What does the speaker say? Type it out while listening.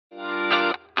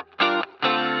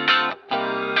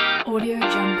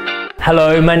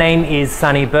Hello, my name is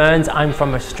Sunny Burns. I'm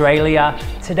from Australia.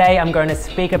 Today I'm going to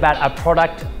speak about a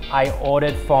product I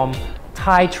ordered from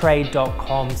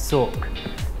thaitrade.com Sook.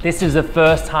 This is the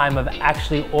first time I've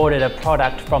actually ordered a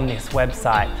product from this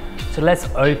website. So let's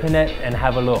open it and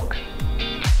have a look.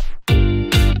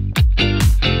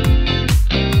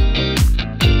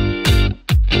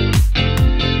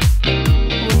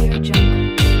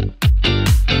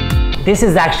 This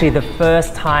is actually the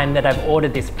first time that I've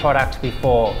ordered this product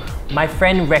before. My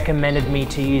friend recommended me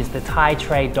to use the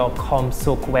thaitrade.com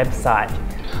Sook website.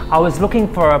 I was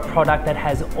looking for a product that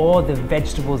has all the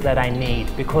vegetables that I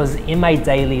need because in my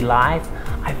daily life,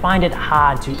 I find it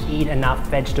hard to eat enough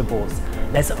vegetables.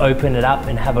 Let's open it up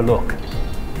and have a look.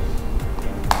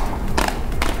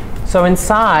 So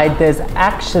inside, there's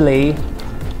actually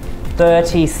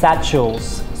 30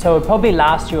 satchels. So it'll probably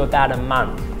last you about a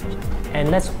month. And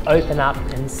let's open up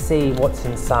and see what's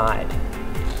inside.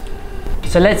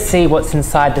 So let's see what's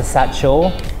inside the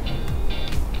satchel.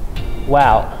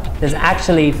 Wow, there's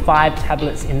actually 5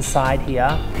 tablets inside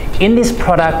here. In this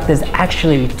product, there's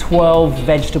actually 12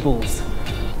 vegetables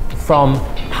from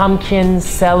pumpkin,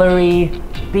 celery,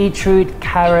 beetroot,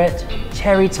 carrot,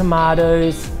 cherry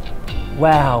tomatoes.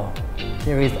 Wow,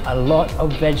 there is a lot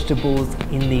of vegetables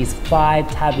in these 5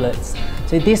 tablets.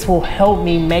 So this will help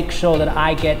me make sure that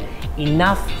I get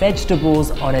enough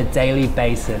vegetables on a daily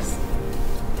basis.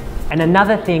 And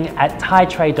another thing at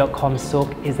thaitrade.com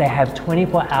Sook is they have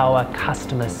 24-hour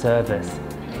customer service.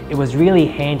 It was really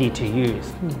handy to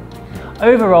use.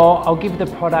 Overall, I'll give the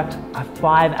product a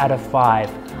 5 out of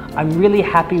 5. I'm really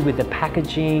happy with the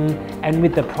packaging and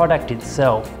with the product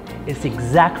itself. It's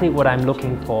exactly what I'm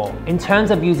looking for. In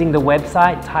terms of using the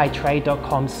website,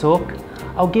 thaitrade.com Sook,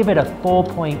 I'll give it a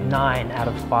 4.9 out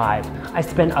of 5. I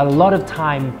spent a lot of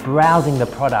time browsing the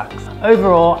products.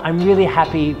 Overall, I'm really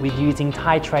happy with using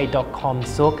thaitrade.com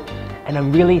Sook, and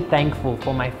I'm really thankful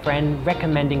for my friend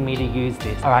recommending me to use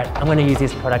this. All right, I'm going to use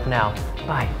this product now.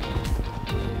 Bye.